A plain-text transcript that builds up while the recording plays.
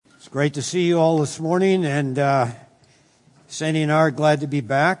Great to see you all this morning, and Sandy and I are glad to be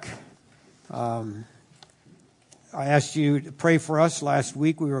back. I asked you to pray for us last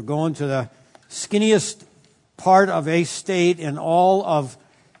week. We were going to the skinniest part of a state in all of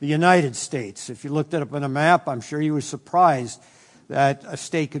the United States. If you looked it up on a map, I'm sure you were surprised that a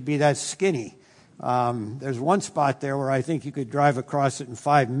state could be that skinny. There's one spot there where I think you could drive across it in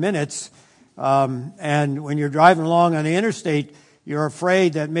 5 minutes, and when you're driving along on the interstate, you're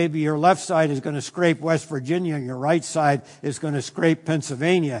afraid that maybe your left side is going to scrape West Virginia and your right side is going to scrape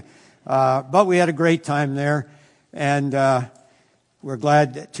Pennsylvania. But we had a great time there, and we're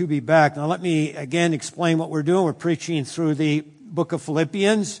glad to be back. Now let me again explain what we're doing. We're preaching through the book of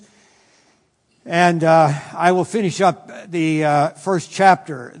Philippians, and I will finish up the first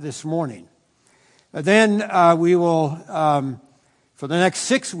chapter this morning. Then we will, for the next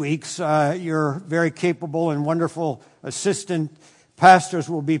 6 weeks, your very capable and wonderful assistant pastors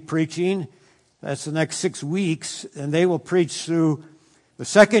will be preaching. That's the next 6 weeks, and they will preach through the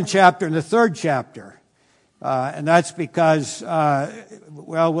second chapter and the third chapter. And that's because,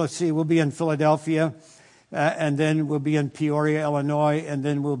 we'll see, we'll be in Philadelphia, and then we'll be in Peoria, Illinois, and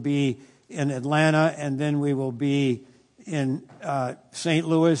then we'll be in Atlanta, and then we will be in St.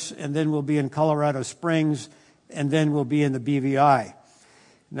 Louis, and then we'll be in Colorado Springs, and then we'll be in the BVI.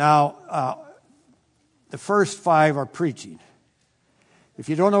 Now, the first 5 are preaching. If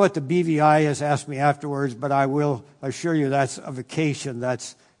you don't know what the BVI is, ask me afterwards, but I will assure you that's a vacation.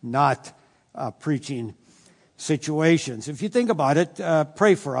 That's not preaching situations. If you think about it,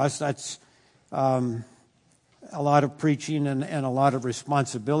 pray for us. That's a lot of preaching and a lot of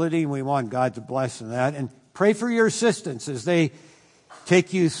responsibility. We want God to bless in that. And pray for your assistants as they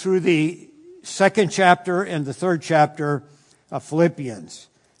take you through the second chapter and the third chapter of Philippians.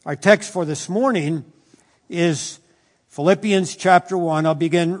 Our text for this morning is Philippians chapter 1. I'll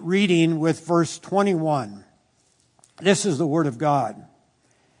begin reading with verse 21. This is the word of God.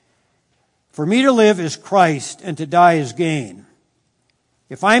 For me to live is Christ, and to die is gain.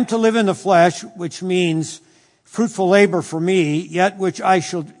 If I am to live in the flesh, which means fruitful labor for me, yet which I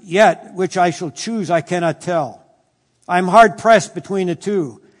shall choose, I cannot tell. I am hard pressed between the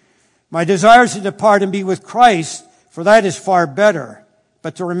two. My desire is to depart and be with Christ, for that is far better.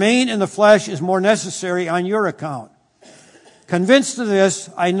 But to remain in the flesh is more necessary on your account. Convinced of this,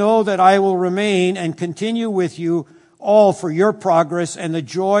 I know that I will remain and continue with you all for your progress and the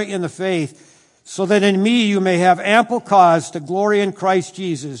joy in the faith, so that in me you may have ample cause to glory in Christ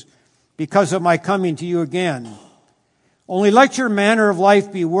Jesus because of my coming to you again. Only let your manner of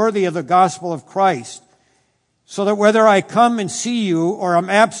life be worthy of the gospel of Christ, so that whether I come and see you or am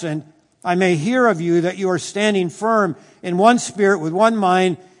absent, I may hear of you that you are standing firm in one spirit with one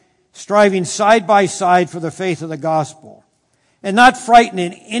mind, striving side by side for the faith of the gospel, and not frightened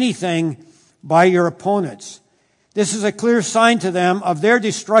in anything by your opponents. This is a clear sign to them of their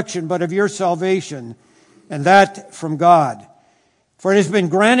destruction, but of your salvation, and that from God. For it has been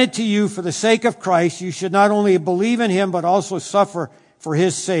granted to you for the sake of Christ, you should not only believe in him, but also suffer for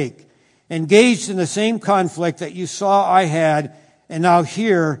his sake, engaged in the same conflict that you saw I had, and now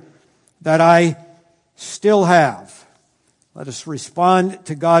hear that I still have. Let us respond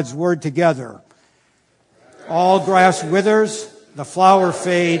to God's word together. All grass withers, the flower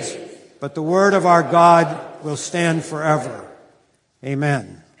fades, but the word of our God will stand forever.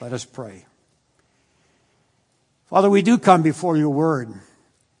 Amen. Let us pray. Father, we do come before your word,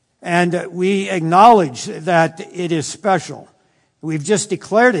 and we acknowledge that it is special. We've just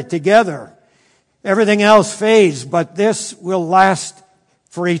declared it together. Everything else fades, but this will last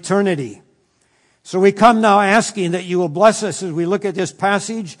for eternity. So we come now asking that you will bless us as we look at this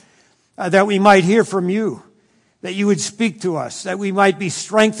passage, that we might hear from you, that you would speak to us, that we might be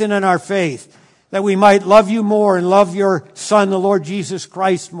strengthened in our faith, that we might love you more and love your Son, the Lord Jesus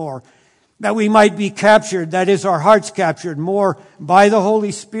Christ, more, that we might be captured, that is, our hearts captured more by the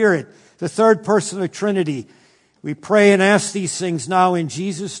Holy Spirit, the third person of the Trinity. We pray and ask these things now in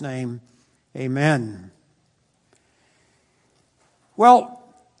Jesus' name. Amen. Well,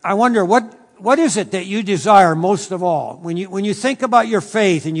 I wonder, what is it that you desire most of all? When you think about your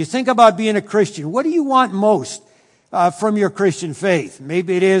faith and you think about being a Christian, what do you want most from your Christian faith?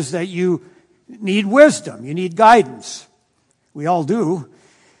 Maybe it is that you need wisdom, you need guidance. We all do.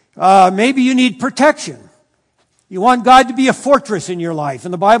 Maybe you need protection. You want God to be a fortress in your life.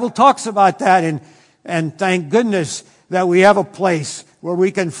 And the Bible talks about that, and thank goodness that we have a place where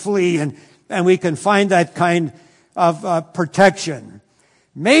we can flee and we can find that kind of protection.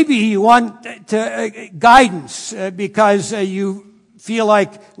 Maybe you want guidance because you feel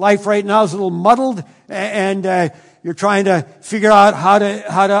like life right now is a little muddled and you're trying to figure out how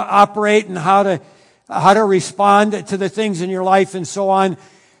to operate and how to respond to the things in your life and so on.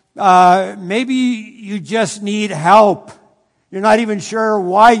 Maybe you just need help. You're not even sure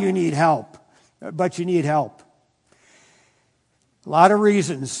why you need help, but you need help. A lot of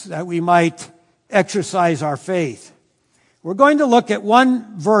reasons that we might exercise our faith. We're going to look at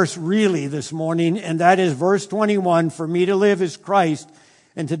one verse really this morning, and that is verse 21, "For me to live is Christ,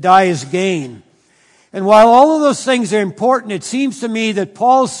 and to die is gain." And while all of those things are important, it seems to me that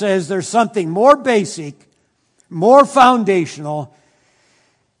Paul says there's something more basic, more foundational,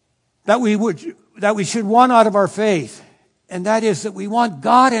 that we should want out of our faith. And that is that we want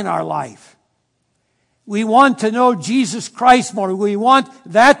God in our life. We want to know Jesus Christ more. We want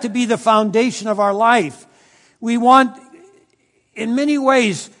that to be the foundation of our life. We want, in many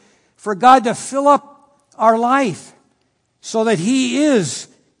ways, for God to fill up our life so that He is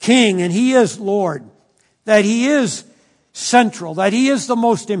King and He is Lord, that He is central, that He is the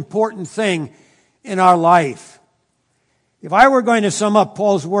most important thing in our life. If I were going to sum up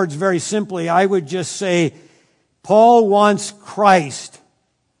Paul's words very simply, I would just say, Paul wants Christ,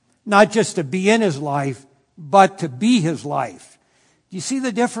 not just to be in his life, but to be his life. Do you see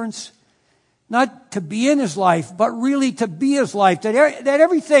the difference? Not to be in his life, but really to be his life. That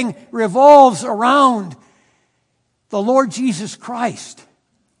everything revolves around the Lord Jesus Christ.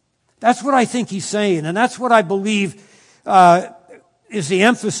 That's what I think he's saying, and that's what I believe is the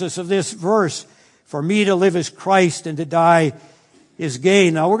emphasis of this verse. For me to live is Christ, and to die is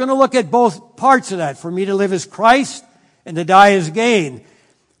gain. Now we're going to look at both parts of that. For me to live is Christ, and to die is gain.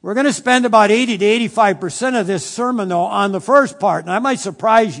 We're going to spend about 80 to 85% of this sermon, though, on the first part, and I might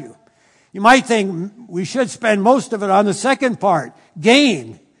surprise you. You might think we should spend most of it on the second part,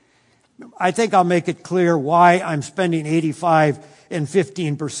 gain. I think I'll make it clear why I'm spending 85 and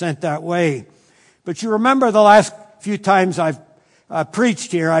 15% that way. But you remember the last few times I've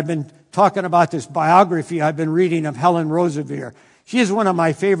preached here, I've been talking about this biography I've been reading of Helen Roseveare. She is one of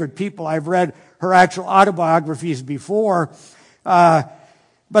my favorite people. I've read her actual autobiographies before,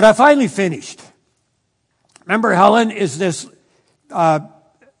 but I finally finished. Remember, Helen is this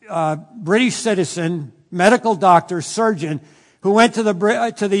British citizen, medical doctor, surgeon, who went to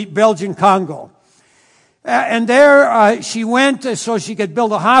the Belgian Congo. And there she went so she could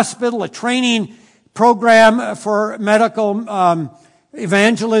build a hospital, a training program for medical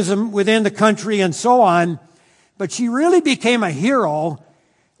evangelism within the country and so on. But she really became a hero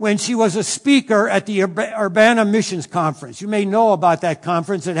when she was a speaker at the Urbana Missions Conference. You may know about that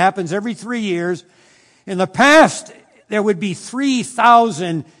conference. It happens every 3 years. In the past, there would be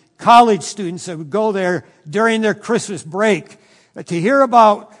 3,000 college students that would go there during their Christmas break to hear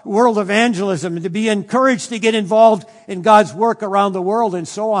about world evangelism and to be encouraged to get involved in God's work around the world and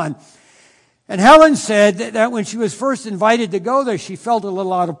so on. And Helen said that when she was first invited to go there, she felt a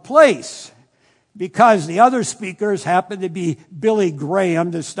little out of place because the other speakers happened to be Billy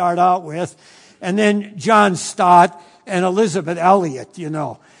Graham to start out with, and then John Stott and Elizabeth Elliot, you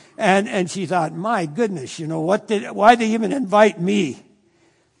know. And she thought, my goodness, you know, why they even invite me?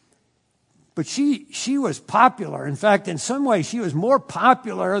 But she was popular. In fact, in some ways, she was more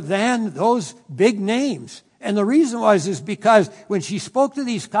popular than those big names. And the reason is because when she spoke to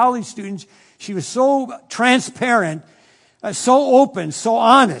these college students, she was so transparent, so open, so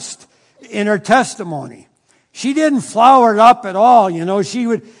honest in her testimony. She didn't flower it up at all. You know, she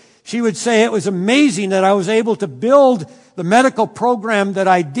would say it was amazing that I was able to build the medical program that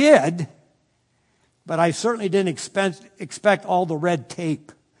I did, but I certainly didn't expect all the red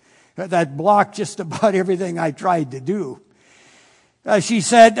tape that blocked just about everything I tried to do. She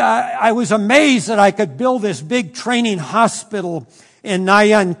said, I was amazed that I could build this big training hospital in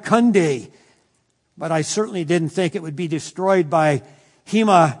Nyan Kunde, but I certainly didn't think it would be destroyed by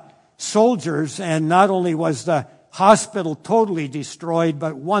Hema soldiers. And not only was the hospital totally destroyed,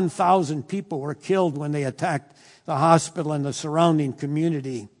 but 1,000 people were killed when they attacked the hospital and the surrounding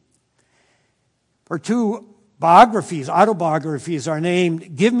community. Her two autobiographies are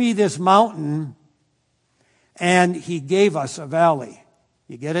named Give Me This Mountain and He Gave Us a Valley.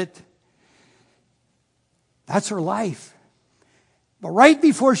 You get it? That's her life. But right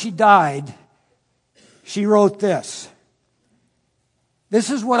before she died, she wrote this. This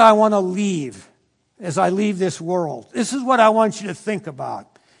is what I want to leave as I leave this world. This is what I want you to think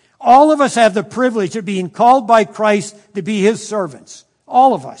about. All of us have the privilege of being called by Christ to be His servants.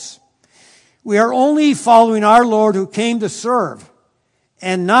 All of us. We are only following our Lord who came to serve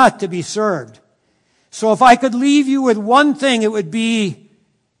and not to be served. So if I could leave you with one thing, it would be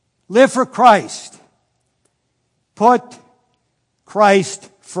live for Christ. Put Christ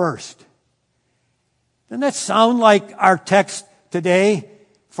first. Doesn't that sound like our text today?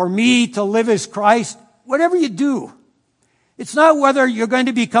 For me to live as Christ. Whatever you do. It's not whether you're going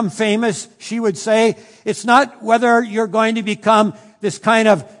to become famous, she would say. It's not whether you're going to become this kind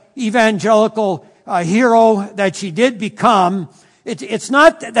of evangelical hero that she did become. It's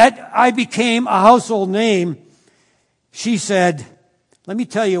not that I became a household name. She said, let me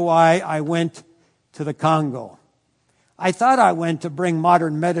tell you why I went to the Congo. I thought I went to bring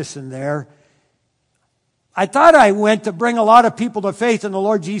modern medicine there. I thought I went to bring a lot of people to faith in the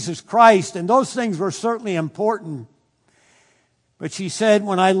Lord Jesus Christ, and those things were certainly important. But she said,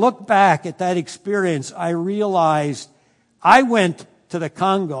 when I look back at that experience, I realized I went to the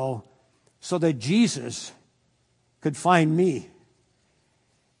Congo so that Jesus could find me.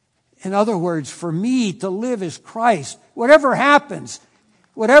 In other words, for me to live as Christ, whatever happens,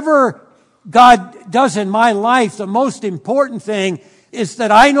 whatever God does in my life, the most important thing is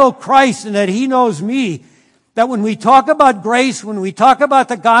that I know Christ and that He knows me. That when we talk about grace, when we talk about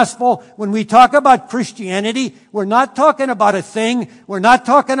the gospel, when we talk about Christianity, we're not talking about a thing. We're not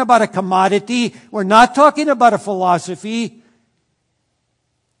talking about a commodity. We're not talking about a philosophy.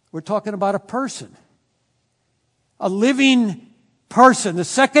 We're talking about a person. A living person, the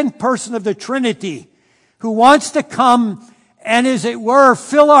second person of the Trinity, who wants to come and, as it were,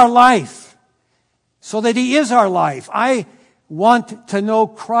 fill our life so that He is our life. I want to know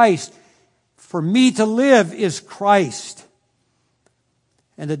Christ. For me to live is Christ,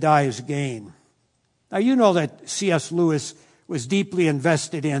 and to die is gain. Now, you know that C.S. Lewis was deeply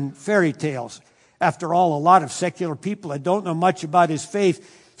invested in fairy tales. After all, a lot of secular people that don't know much about his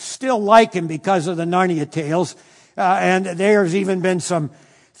faith still like him because of the Narnia tales. And there's even been some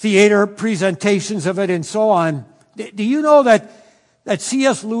theater presentations of it and so on. Do you know that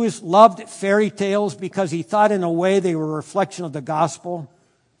C.S. Lewis loved fairy tales because he thought in a way they were a reflection of the gospel?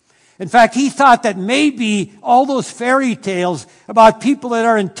 In fact, he thought that maybe all those fairy tales about people that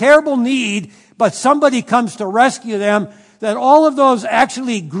are in terrible need, but somebody comes to rescue them, that all of those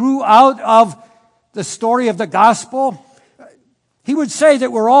actually grew out of the story of the gospel. He would say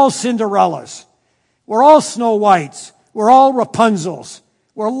that we're all Cinderellas. We're all Snow Whites. We're all Rapunzels.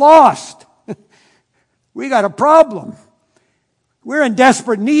 We're lost. We got a problem. We're in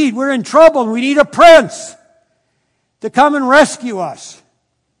desperate need. We're in trouble. And we need a prince to come and rescue us.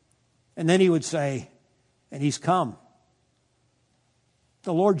 And then he would say, and He's come.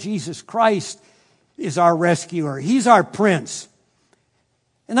 The Lord Jesus Christ is our rescuer. He's our prince.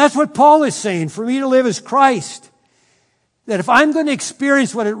 And that's what Paul is saying. For me to live as Christ. That if I'm going to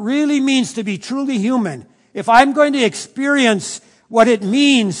experience what it really means to be truly human, if I'm going to experience what it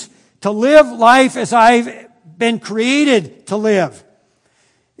means to live life as I've been created to live,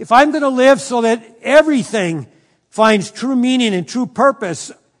 if I'm going to live so that everything finds true meaning and true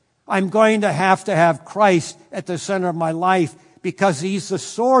purpose, I'm going to have Christ at the center of my life because He's the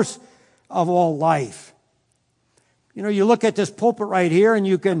source of all life. You know, you look at this pulpit right here and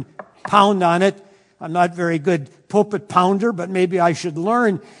you can pound on it. I'm not a very good pulpit pounder, but maybe I should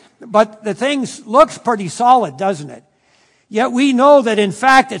learn. But the thing looks pretty solid, doesn't it? Yet we know that in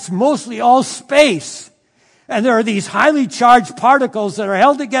fact it's mostly all space. And there are these highly charged particles that are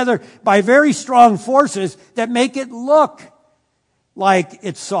held together by very strong forces that make it look like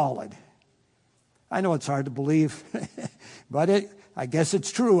it's solid. I know it's hard to believe, but I guess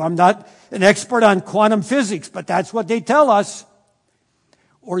it's true. I'm not an expert on quantum physics, but that's what they tell us.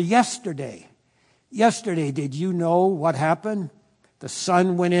 Or yesterday, did you know what happened? The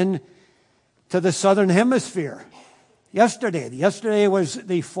sun went in to the southern hemisphere. Yesterday was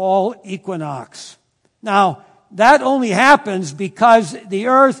the fall equinox. Now, that only happens because the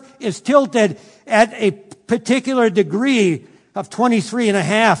earth is tilted at a particular degree of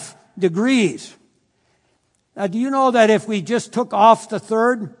 23.5 degrees. Now, do you know that if we just took off the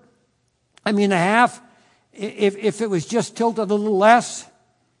a half, if it was just tilted a little less,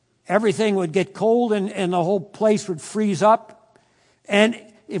 everything would get cold and the whole place would freeze up? And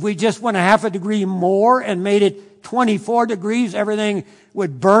if we just went a half a degree more and made it 24 degrees, everything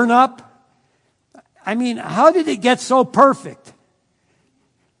would burn up? I mean, how did it get so perfect?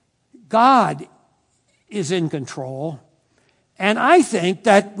 God is in control. And I think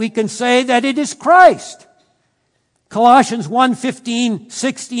that we can say that it is Christ. Colossians 1:15,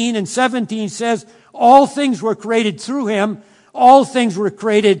 16, and 17 says, all things were created through Him, all things were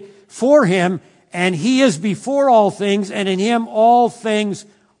created for Him, and He is before all things, and in Him all things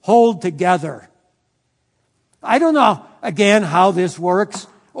hold together. I don't know, again, how this works,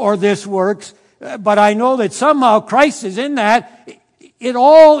 or this works, but I know that somehow Christ is in that. It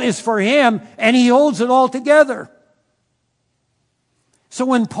all is for Him, and He holds it all together. So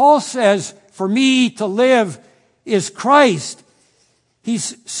when Paul says, for me to live is Christ,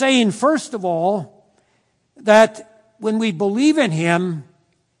 he's saying, first of all, that when we believe in him,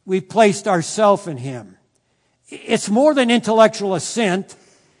 we've placed ourselves in him. It's more than intellectual assent.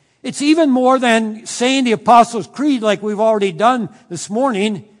 It's even more than saying the Apostles' Creed like we've already done this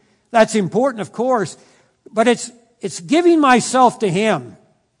morning. That's important, of course. But it's giving myself to him.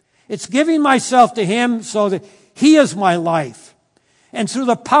 It's giving myself to him so that he is my life. And through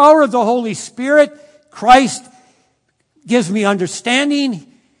the power of the Holy Spirit, Christ gives me understanding.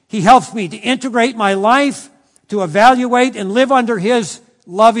 He helps me to integrate my life, to evaluate and live under his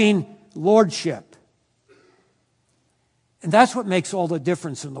loving lordship. And that's what makes all the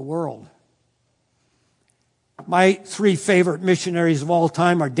difference in the world. My three favorite missionaries of all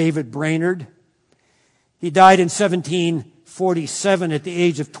time are David Brainerd. He died in 1747 at the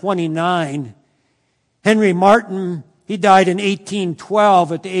age of 29. Henry Martyn, he died in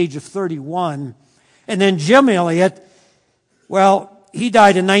 1812 at the age of 31. And then Jim Elliot, well, he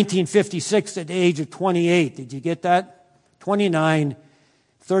died in 1956 at the age of 28. Did you get that? 29,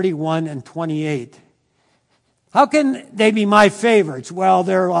 31, and 28. How can they be my favorites? Well,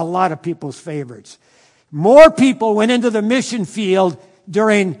 they're a lot of people's favorites. More people went into the mission field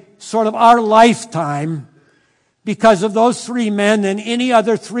during sort of our lifetime because of those three men than any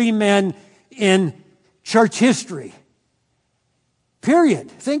other three men in church history.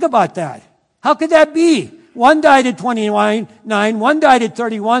 Period. Think about that. How could that be? One died at 29, one died at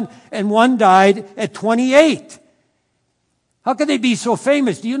 31, and one died at 28. How could they be so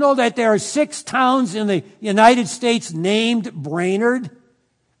famous? Do you know that there are 6 towns in the United States named Brainerd?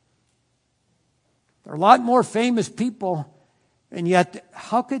 There are a lot more famous people, and yet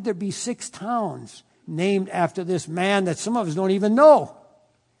how could there be 6 towns named after this man that some of us don't even know?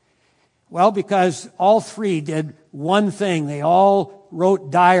 Well, because all three did one thing. They all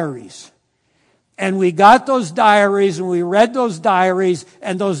wrote diaries. And we got those diaries and we read those diaries,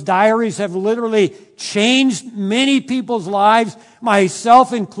 and those diaries have literally changed many people's lives,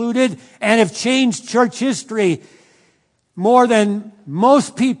 myself included, and have changed church history more than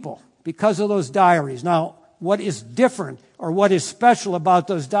most people because of those diaries. Now, what is different or what is special about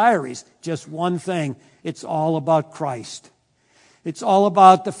those diaries? Just one thing. It's all about Christ. It's all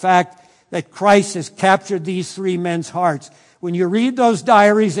about the fact that Christ has captured these three men's hearts. When you read those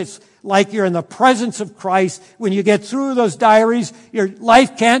diaries, it's like you're in the presence of Christ. When you get through those diaries, your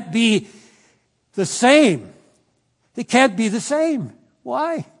life can't be the same. It can't be the same.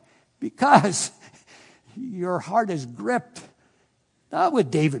 Why? Because your heart is gripped, not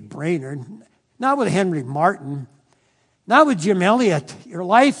with David Brainerd, not with Henry Martyn, not with Jim Elliot. Your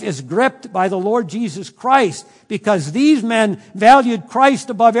life is gripped by the Lord Jesus Christ because these men valued Christ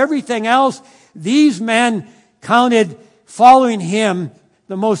above everything else. These men counted following him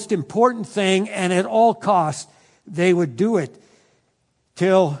the most important thing, and at all costs, they would do it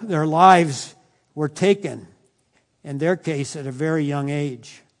till their lives were taken, in their case, at a very young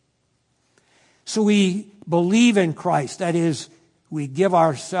age. So we believe in Christ. That is, we give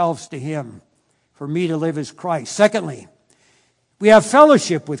ourselves to him. For me to live as Christ. Secondly, we have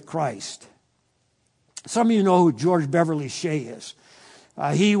fellowship with Christ. Some of you know who George Beverly Shea is.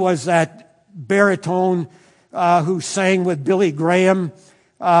 He was that baritone who sang with Billy Graham.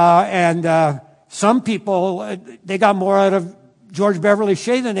 And some people, they got more out of George Beverly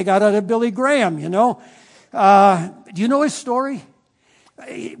Shea than they got out of Billy Graham, you know. Do you know his story?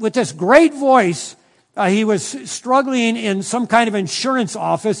 With this great voice, he was struggling in some kind of insurance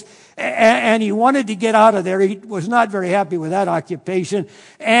office, and he wanted to get out of there. He was not very happy with that occupation,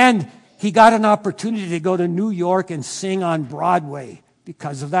 and he got an opportunity to go to New York and sing on Broadway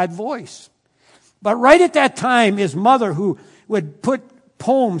because of that voice. But right at that time, his mother, who would put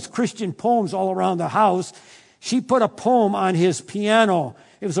poems, Christian poems all around the house, she put a poem on his piano.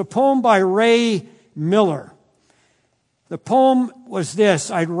 It was a poem by Ray Miller. The poem was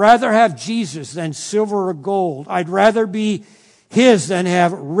this: I'd rather have Jesus than silver or gold. I'd rather be his than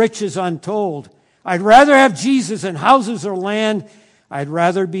have riches untold. I'd rather have Jesus than houses or land. I'd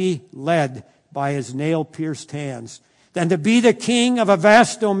rather be led by his nail-pierced hands than to be the king of a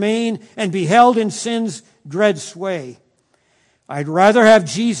vast domain and be held in sin's dread sway. I'd rather have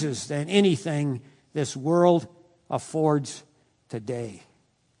Jesus than anything this world affords today.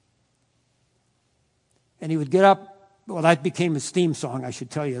 And he would get up. Well, that became his theme song, I should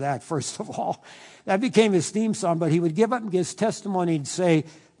tell you that, first of all. That became his theme song, but he would give up and give his testimony and say,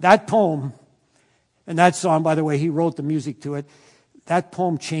 that poem, and that song, by the way, he wrote the music to it, that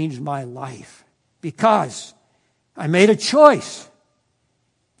poem changed my life because I made a choice.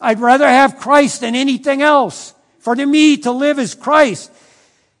 I'd rather have Christ than anything else. For to me, to live is Christ.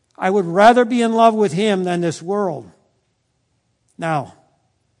 I would rather be in love with Him than this world. Now,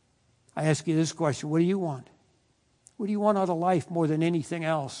 I ask you this question. What do you want? What do you want out of life more than anything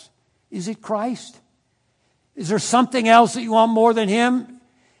else? Is it Christ? Is there something else that you want more than Him?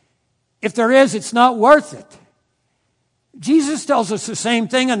 If there is, it's not worth it. Jesus tells us the same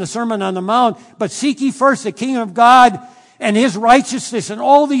thing in the Sermon on the Mount. But seek ye first the kingdom of God and His righteousness, and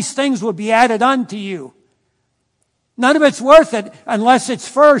all these things will be added unto you. None of it's worth it unless it's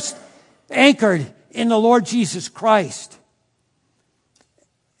first anchored in the Lord Jesus Christ.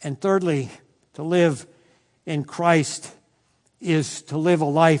 And thirdly, to live in Christ is to live a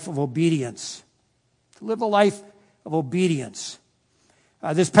life of obedience. To live a life of obedience.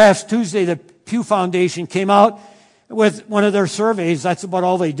 This past Tuesday, the Pew Foundation came out with one of their surveys. That's about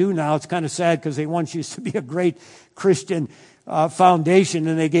all they do now. It's kind of sad because they once used to be a great Christian foundation,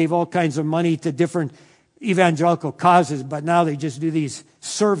 and they gave all kinds of money to different evangelical causes, but now they just do these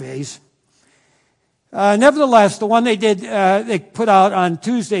surveys. Nevertheless, the one they put out on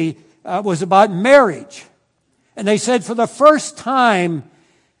Tuesday was about marriage. And they said for the first time,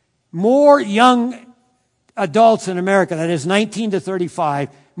 more young adults in America, that is 19 to 35,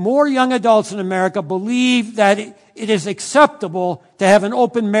 more young adults in America believe that it is acceptable to have an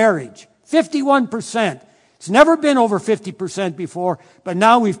open marriage. 51%. It's never been over 50% before, but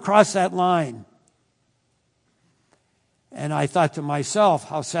now we've crossed that line. And I thought to myself,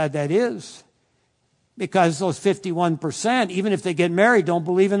 how sad that is. Because those 51%, even if they get married, don't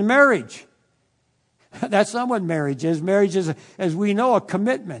believe in marriage. That's not what marriage is. Marriage is, as we know, a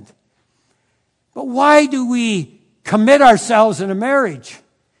commitment. But why do we commit ourselves in a marriage?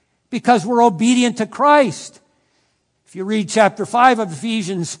 Because we're obedient to Christ. If you read chapter 5 of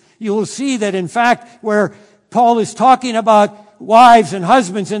Ephesians, you will see that in fact, where Paul is talking about wives and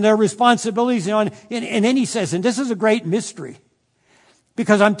husbands and their responsibilities, and then he says, and this is a great mystery,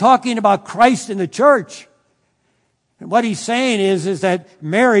 because I'm talking about Christ in the church. And what he's saying is that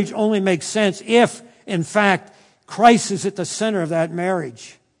marriage only makes sense if, in fact, Christ is at the center of that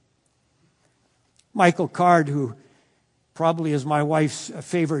marriage. Michael Card, who probably is my wife's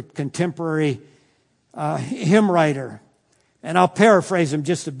favorite contemporary hymn writer, and I'll paraphrase him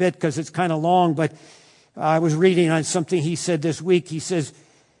just a bit because it's kind of long, but I was reading on something he said this week. He says,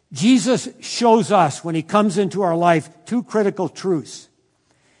 Jesus shows us when He comes into our life two critical truths.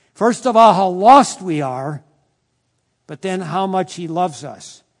 First of all, how lost we are, but then how much He loves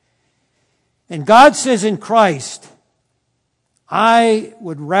us. And God says in Christ, I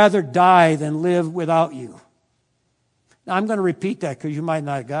would rather die than live without you. Now, I'm going to repeat that because you might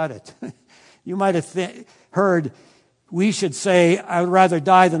not have got it. You might have heard we should say, I would rather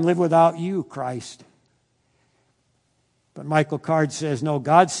die than live without you, Christ. But Michael Card says, no,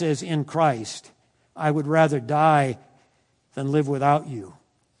 God says in Christ, I would rather die than live without you.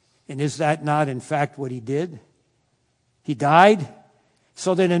 And is that not, in fact, what He did? He died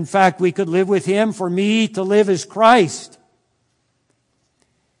so that, in fact, we could live with Him. For me to live is Christ.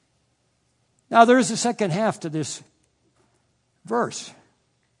 Now, there is a second half to this verse.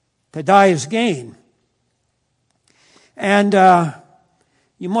 To die is gain. And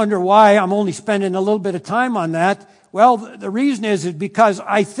you wonder why I'm only spending a little bit of time on that. Well, the reason is because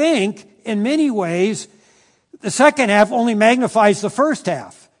I think, in many ways, the second half only magnifies the first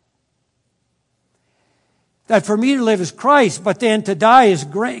half. That for me to live is Christ, but then to die is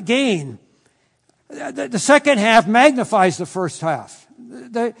gain. The second half magnifies the first half.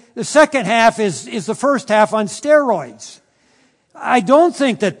 The second half is the first half on steroids. I don't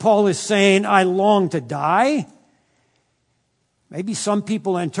think that Paul is saying, I long to die. Maybe some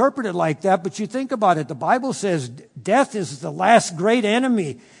people interpret it like that, but you think about it. The Bible says death is the last great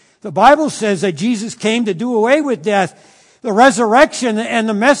enemy. The Bible says that Jesus came to do away with death. The resurrection and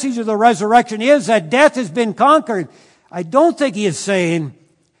the message of the resurrection is that death has been conquered. I don't think He is saying,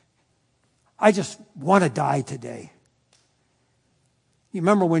 I just want to die today. You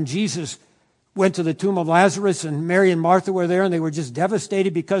remember when Jesus went to the tomb of Lazarus and Mary and Martha were there and they were just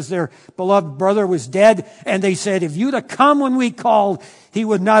devastated because their beloved brother was dead. And they said, if you'd have come when we called, he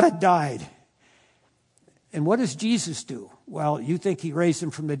would not have died. And what does Jesus do? Well, you think He raised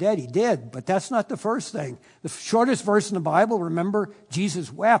him from the dead. He did, but that's not the first thing. The shortest verse in the Bible, remember, Jesus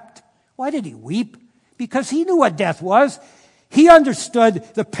wept. Why did He weep? Because He knew what death was. He understood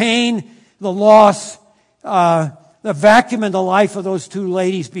the pain, the loss, the vacuum in the life of those two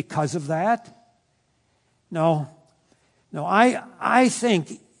ladies because of that. No, I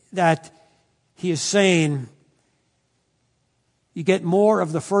think that He is saying you get more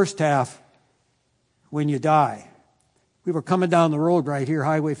of the first half when you die. We were coming down the road right here,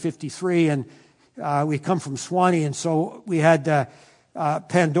 Highway 53, and we come from Swanee, and so we had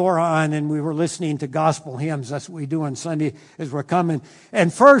Pandora on, and we were listening to gospel hymns. That's what we do on Sunday as we're coming.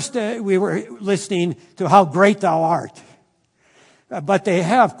 And first, we were listening to How Great Thou Art. But they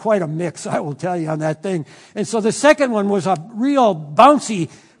have quite a mix, I will tell you, on that thing. And so the second one was a real bouncy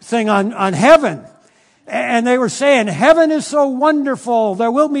thing on heaven. And they were saying, heaven is so wonderful.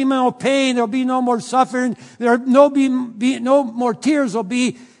 There will be no pain. There will be no more suffering. There will be no more tears will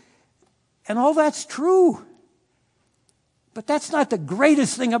be. And all that's true. But that's not the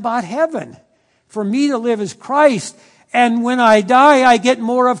greatest thing about heaven. For me to live is Christ. And when I die, I get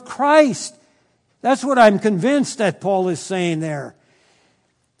more of Christ. That's what I'm convinced that Paul is saying there.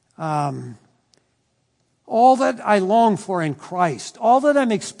 All that I long for in Christ, all that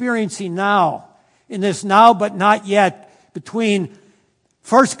I'm experiencing now, in this now but not yet, between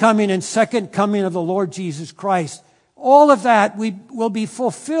first coming and second coming of the Lord Jesus Christ, all of that will be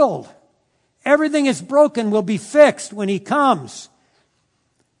fulfilled. Everything is broken will be fixed when He comes.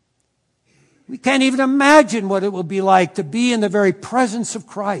 We can't even imagine what it will be like to be in the very presence of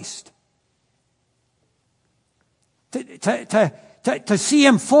Christ. To see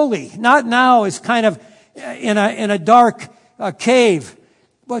Him fully, not now as kind of in a dark cave,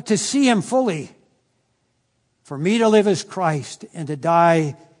 but to see Him fully. For me to live is Christ, and to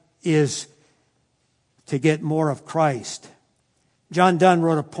die is to get more of Christ. John Donne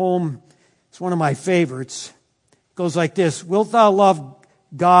wrote a poem. It's one of my favorites. It goes like this: Wilt thou love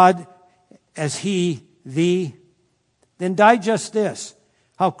God as He thee? Then digest this: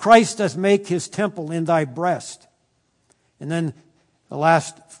 how Christ doth make His temple in thy breast. And then the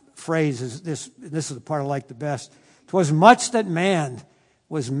last phrase is this. This is the part I like the best. 'Twas much that man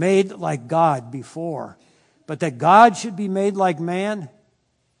was made like God before, but that God should be made like man,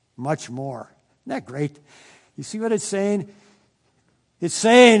 much more. Isn't that great? You see what it's saying? It's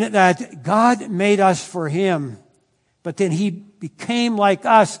saying that God made us for Him, but then He became like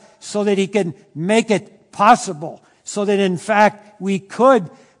us so that He could make it possible, so that in fact we could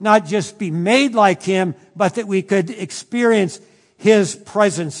not just be made like Him, but that we could experience His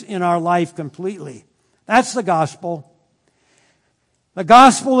presence in our life completely. That's the gospel. The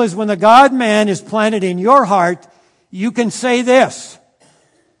gospel is when the God-man is planted in your heart, you can say this: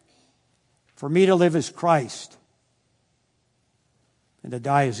 for me to live is Christ, and to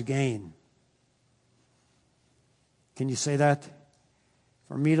die is gain. Can you say that?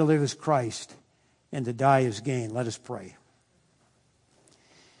 For me to live is Christ, and to die is gain. Let us pray.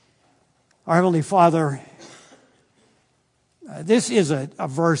 Our Heavenly Father, this is a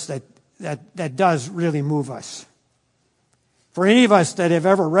verse that does really move us. For any of us that have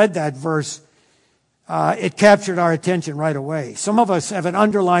ever read that verse, it captured our attention right away. Some of us have it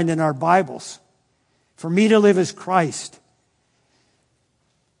underlined in our Bibles. For me to live is Christ.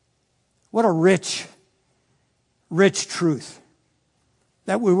 What a rich, rich truth.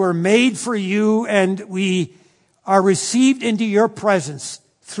 That we were made for you and we are received into your presence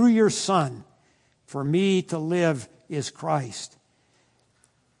through your Son. For me to live is Christ.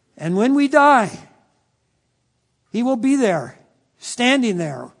 And when we die, He will be there, standing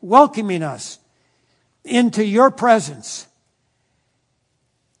there, welcoming us into your presence.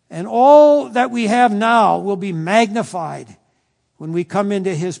 And all that we have now will be magnified when we come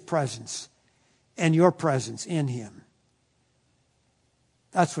into His presence and your presence in Him.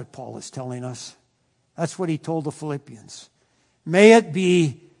 That's what Paul is telling us. That's what he told the Philippians. May it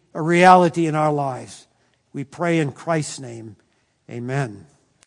be a reality in our lives. We pray in Christ's name. Amen.